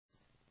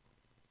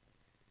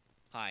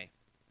Hi,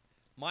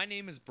 my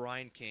name is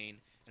Brian Kane,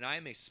 and I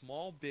am a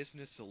small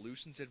business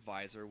solutions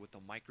advisor with the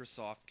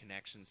Microsoft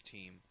Connections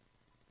team.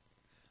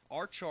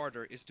 Our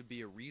charter is to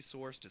be a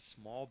resource to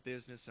small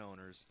business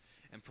owners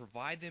and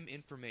provide them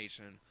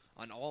information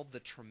on all the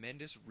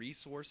tremendous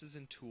resources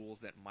and tools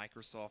that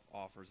Microsoft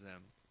offers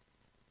them.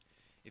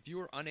 If you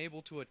are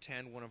unable to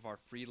attend one of our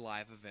free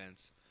live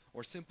events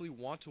or simply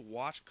want to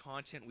watch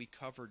content we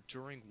covered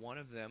during one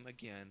of them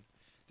again,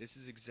 this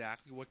is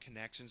exactly what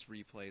Connections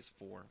Replay is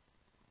for.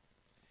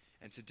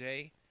 And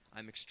today,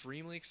 I'm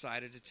extremely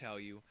excited to tell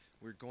you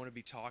we're going to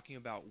be talking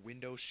about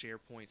Windows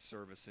SharePoint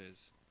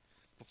services.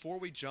 Before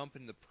we jump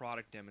into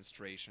product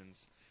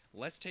demonstrations,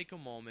 let's take a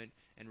moment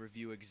and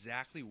review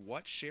exactly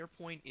what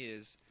SharePoint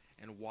is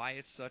and why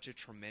it's such a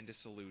tremendous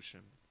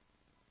solution.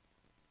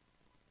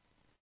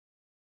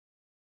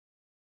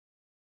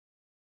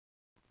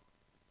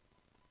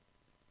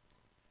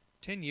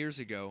 Ten years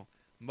ago,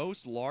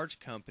 most large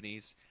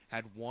companies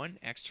had one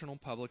external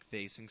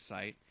public-facing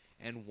site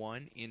and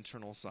one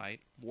internal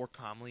site, more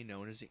commonly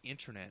known as the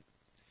Internet.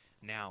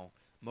 Now,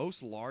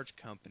 most large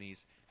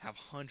companies have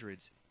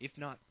hundreds, if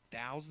not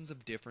thousands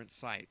of different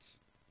sites,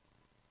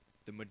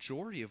 the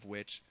majority of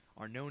which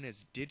are known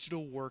as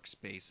digital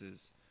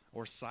workspaces,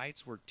 or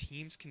sites where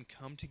teams can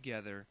come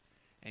together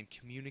and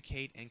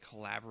communicate and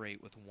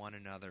collaborate with one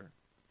another.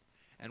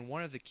 And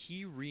one of the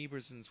key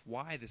reasons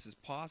why this is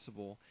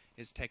possible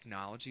is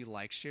technology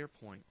like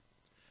SharePoint.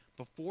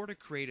 Before to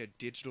create a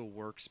digital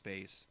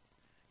workspace,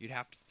 you'd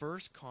have to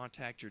first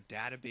contact your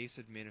database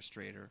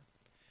administrator.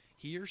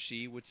 He or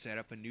she would set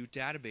up a new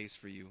database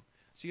for you,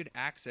 so you had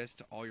access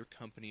to all your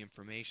company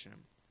information.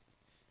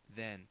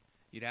 Then,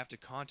 you'd have to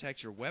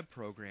contact your web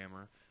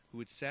programmer, who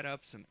would set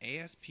up some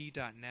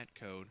ASP.NET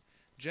code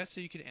just so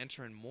you could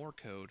enter in more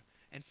code,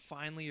 and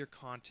finally your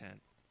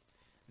content.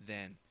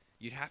 Then,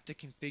 you'd have to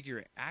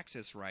configure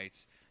access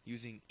rights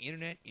using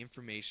Internet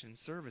Information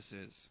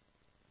Services.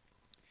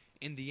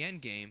 In the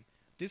end game,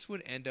 this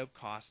would end up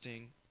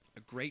costing a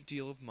great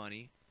deal of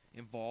money,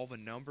 involve a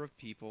number of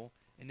people,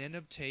 and end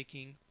up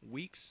taking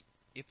weeks,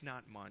 if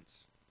not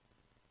months.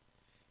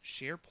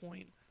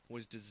 SharePoint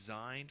was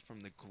designed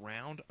from the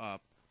ground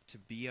up to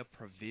be a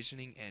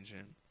provisioning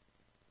engine,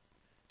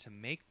 to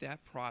make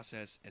that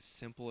process as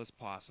simple as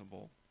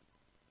possible.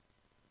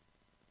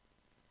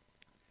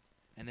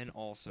 And then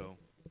also,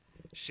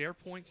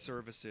 SharePoint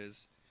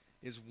Services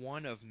is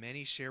one of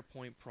many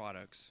SharePoint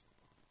products.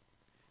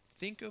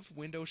 Think of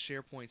Windows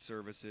SharePoint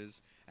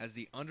Services as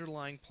the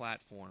underlying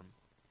platform,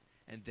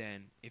 and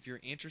then if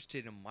you're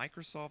interested in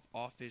Microsoft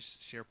Office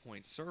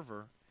SharePoint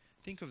Server,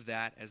 think of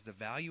that as the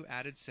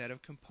value-added set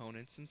of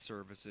components and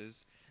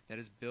services that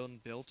is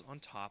built on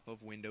top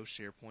of Windows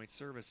SharePoint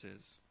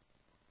Services.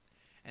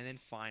 And then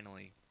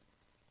finally,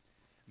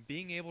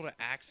 being able to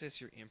access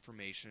your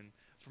information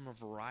from a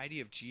variety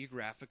of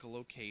geographical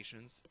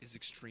locations is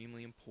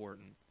extremely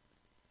important.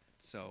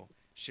 So,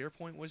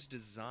 SharePoint was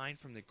designed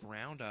from the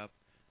ground up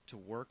to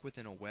work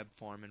within a web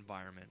farm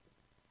environment.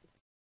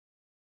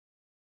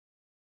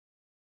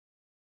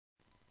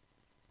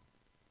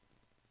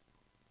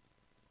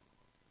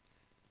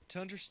 To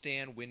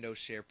understand Windows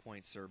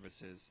SharePoint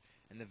Services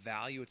and the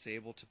value it's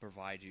able to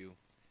provide you,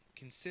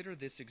 consider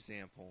this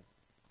example.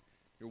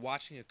 You're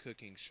watching a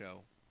cooking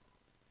show,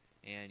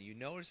 and you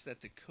notice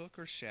that the cook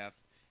or chef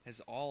has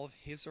all of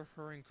his or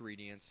her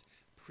ingredients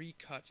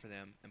pre-cut for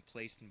them and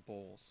placed in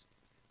bowls.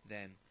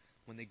 Then,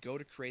 when they go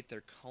to create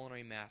their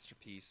culinary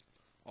masterpiece,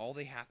 all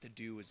they have to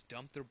do is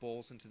dump their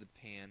bowls into the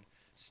pan,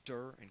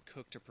 stir, and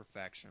cook to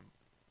perfection.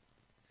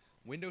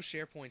 Windows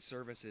SharePoint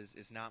Services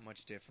is not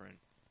much different.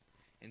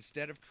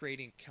 Instead of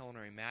creating a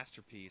culinary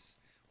masterpiece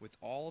with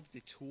all of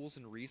the tools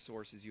and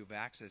resources you have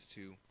access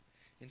to,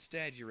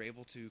 instead you're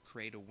able to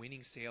create a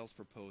winning sales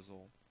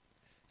proposal,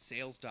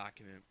 sales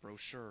document,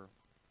 brochure,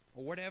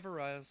 or whatever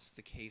else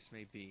the case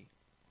may be.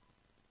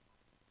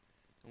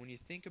 And when you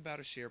think about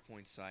a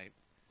SharePoint site,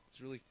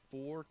 there's really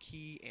four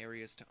key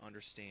areas to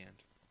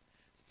understand.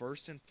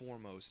 First and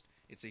foremost,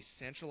 it's a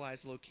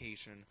centralized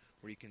location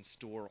where you can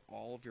store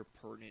all of your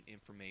pertinent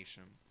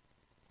information.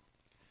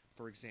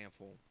 For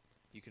example,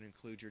 you can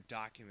include your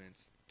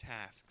documents,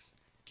 tasks,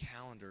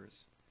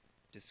 calendars,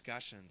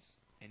 discussions,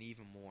 and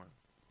even more.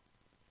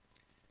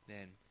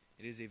 Then,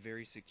 it is a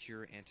very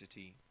secure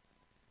entity.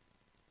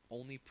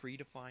 Only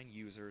predefined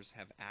users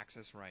have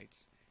access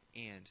rights,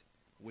 and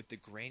with the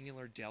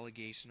granular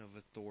delegation of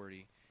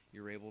authority,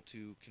 you're able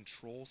to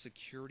control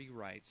security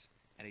rights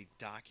at a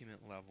document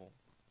level.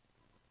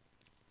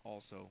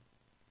 Also,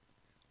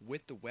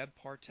 with the web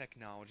part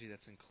technology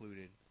that's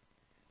included,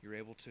 you're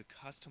able to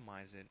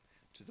customize it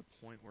to the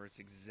point where it's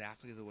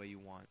exactly the way you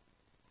want.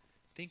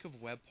 Think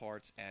of web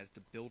parts as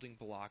the building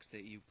blocks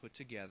that you put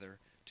together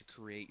to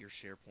create your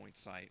SharePoint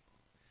site,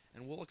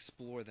 and we'll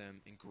explore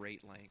them in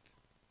great length.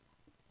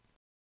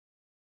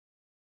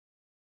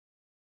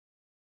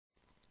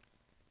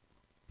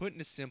 Put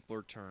into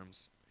simpler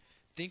terms,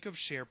 think of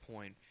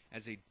SharePoint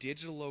as a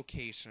digital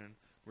location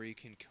where you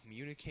can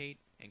communicate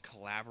and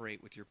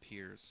collaborate with your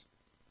peers.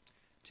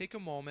 Take a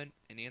moment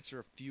and answer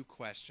a few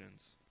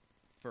questions.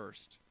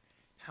 First,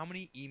 How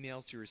many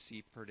emails do you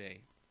receive per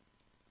day?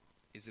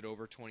 Is it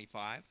over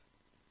 25?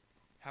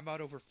 How about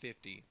over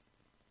 50?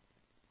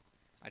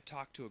 I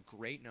talk to a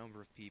great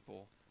number of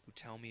people who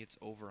tell me it's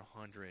over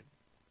 100.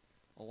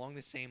 Along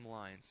the same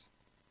lines,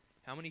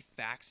 how many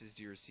faxes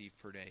do you receive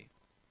per day?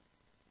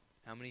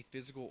 How many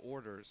physical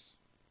orders,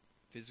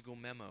 physical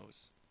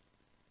memos,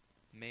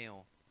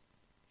 mail,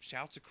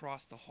 shouts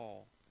across the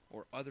hall,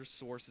 or other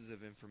sources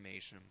of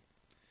information?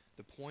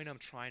 The point I'm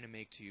trying to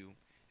make to you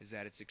is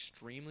that it's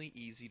extremely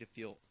easy to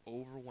feel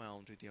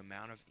overwhelmed with the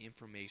amount of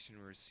information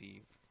we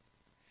receive.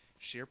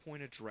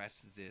 SharePoint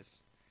addresses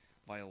this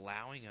by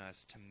allowing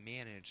us to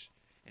manage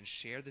and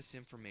share this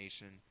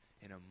information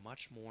in a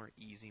much more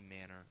easy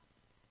manner.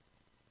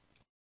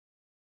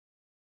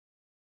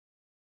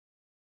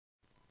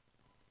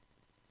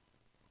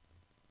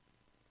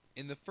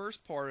 In the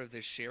first part of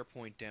this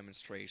SharePoint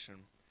demonstration,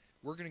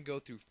 we're going to go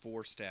through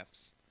 4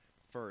 steps.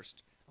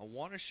 First, I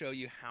want to show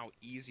you how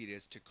easy it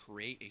is to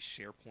create a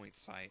SharePoint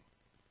site.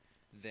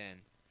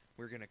 Then,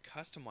 we're going to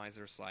customize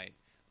our site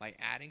by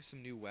adding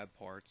some new web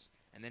parts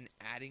and then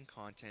adding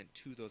content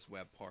to those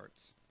web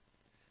parts.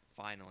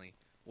 Finally,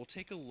 we'll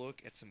take a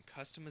look at some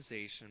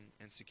customization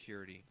and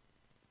security.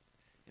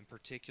 In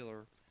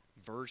particular,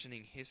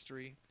 versioning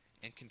history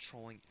and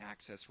controlling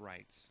access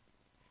rights.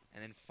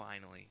 And then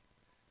finally,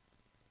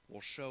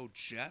 we'll show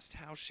just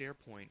how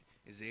SharePoint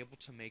is able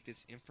to make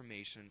this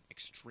information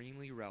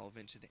extremely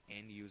relevant to the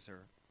end user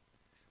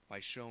by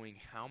showing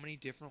how many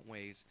different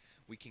ways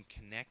we can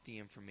connect the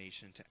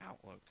information to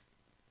Outlook.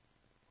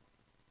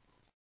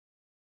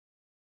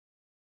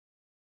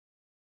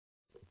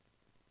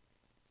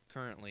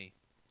 Currently,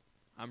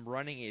 I'm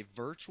running a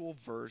virtual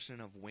version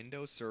of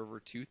Windows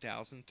Server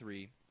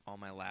 2003 on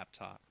my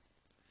laptop.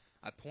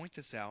 I point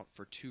this out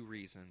for 2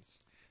 reasons.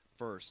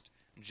 First,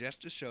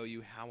 just to show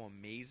you how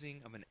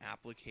amazing of an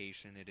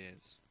application it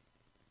is.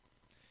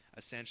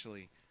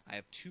 Essentially, I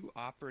have 2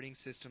 operating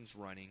systems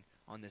running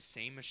on the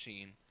same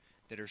machine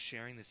that are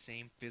sharing the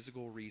same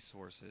physical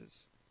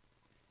resources.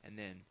 And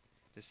then,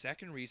 the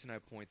second reason I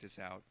point this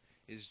out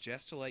is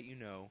just to let you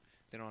know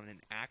that on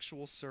an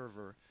actual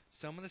server,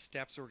 some of the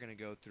steps we're going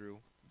to go through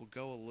will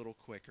go a little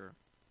quicker.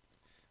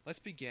 Let's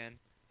begin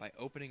by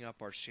opening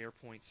up our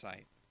SharePoint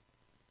site.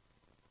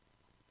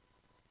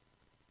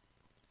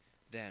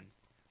 Then,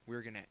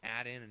 we're going to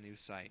add in a new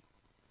site.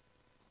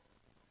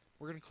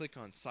 We're going to click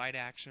on Site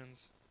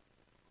Actions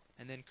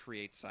and then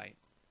Create Site.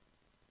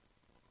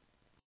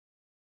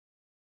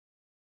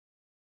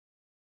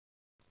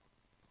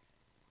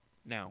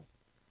 Now,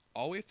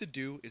 all we have to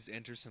do is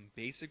enter some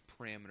basic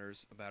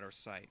parameters about our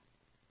site.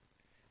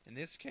 In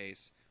this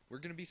case, we're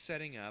going to be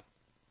setting up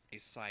a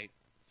site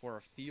for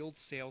our field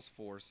sales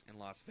force in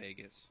Las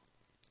Vegas.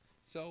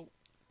 So,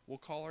 we'll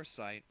call our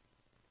site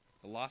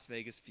the Las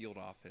Vegas Field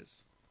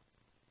Office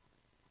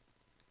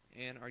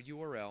and our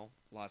URL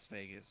Las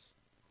Vegas.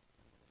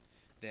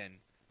 Then,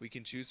 we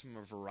can choose from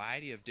a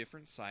variety of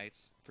different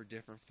sites for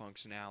different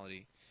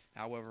functionality.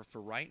 However,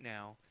 for right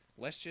now,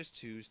 let's just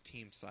choose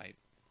Team Site.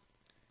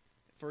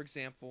 For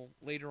example,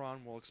 later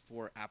on we'll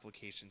explore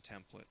application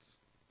templates.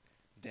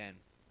 Then,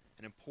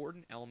 an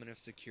important element of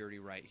security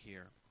right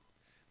here.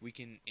 We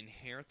can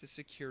inherit the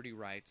security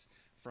rights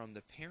from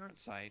the parent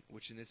site,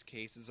 which in this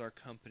case is our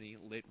company,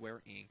 Litware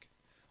Inc.,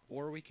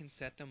 or we can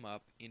set them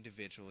up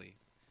individually.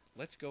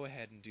 Let's go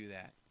ahead and do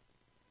that.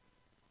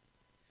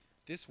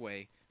 This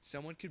way,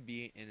 someone could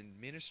be an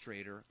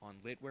administrator on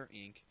Litware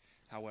Inc.,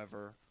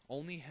 however,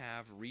 only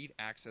have read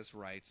access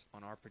rights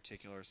on our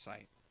particular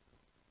site.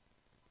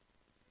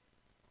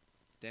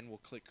 Then we'll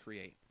click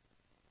Create.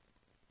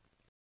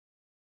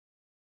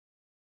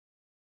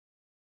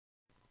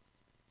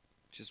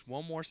 Just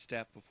one more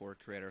step before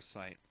we create our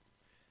site,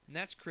 and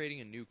that's creating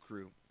a new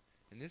group.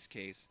 In this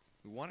case,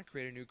 we want to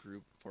create a new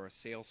group for our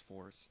sales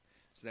force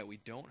so that we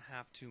don't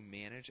have to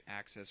manage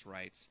access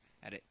rights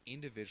at an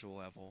individual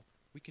level.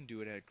 We can do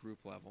it at a group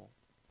level.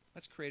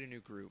 Let's create a new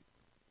group.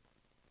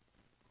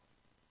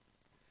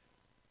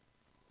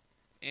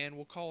 And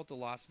we'll call it the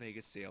Las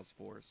Vegas Sales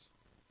Force.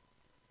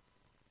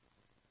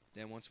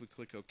 Then once we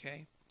click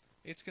OK,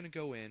 it's going to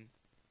go in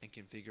and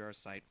configure our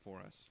site for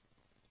us.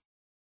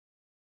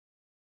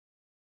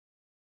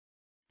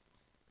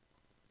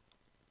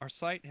 Our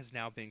site has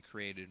now been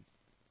created.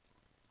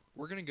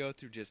 We're going to go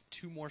through just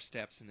 2 more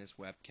steps in this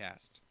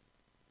webcast.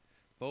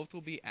 Both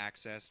will be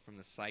accessed from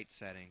the site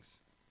settings,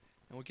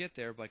 and we'll get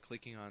there by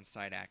clicking on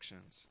Site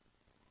Actions.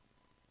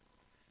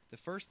 The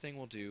first thing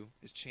we'll do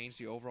is change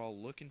the overall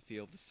look and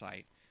feel of the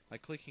site by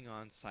clicking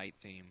on Site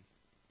Theme.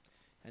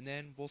 And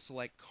then we'll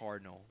select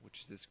Cardinal,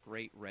 which is this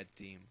great red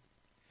theme.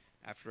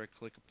 After I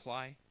click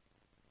Apply,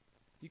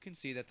 you can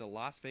see that the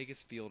Las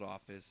Vegas Field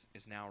Office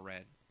is now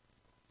red.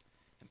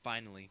 And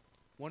finally,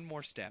 one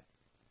more step.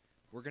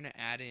 We're going to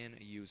add in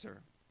a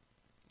user.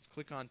 Let's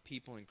click on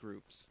People and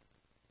Groups.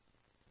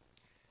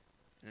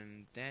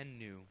 And then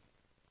New.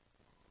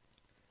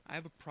 I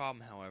have a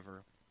problem,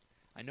 however.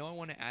 I know I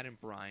want to add in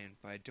Brian,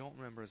 but I don't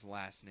remember his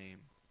last name.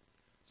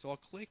 So I'll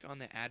click on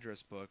the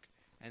address book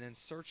and then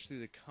search through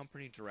the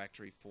company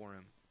directory for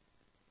him.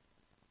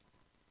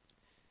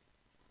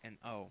 And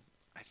oh,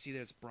 I see that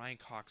it's Brian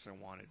Cox I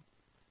wanted.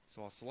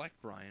 So I'll select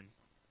Brian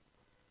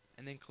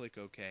and then click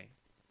OK.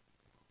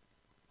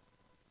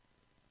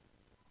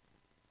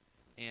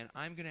 And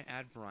I'm going to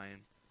add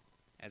Brian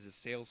as a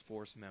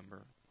Salesforce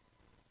member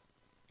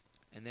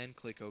and then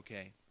click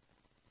OK.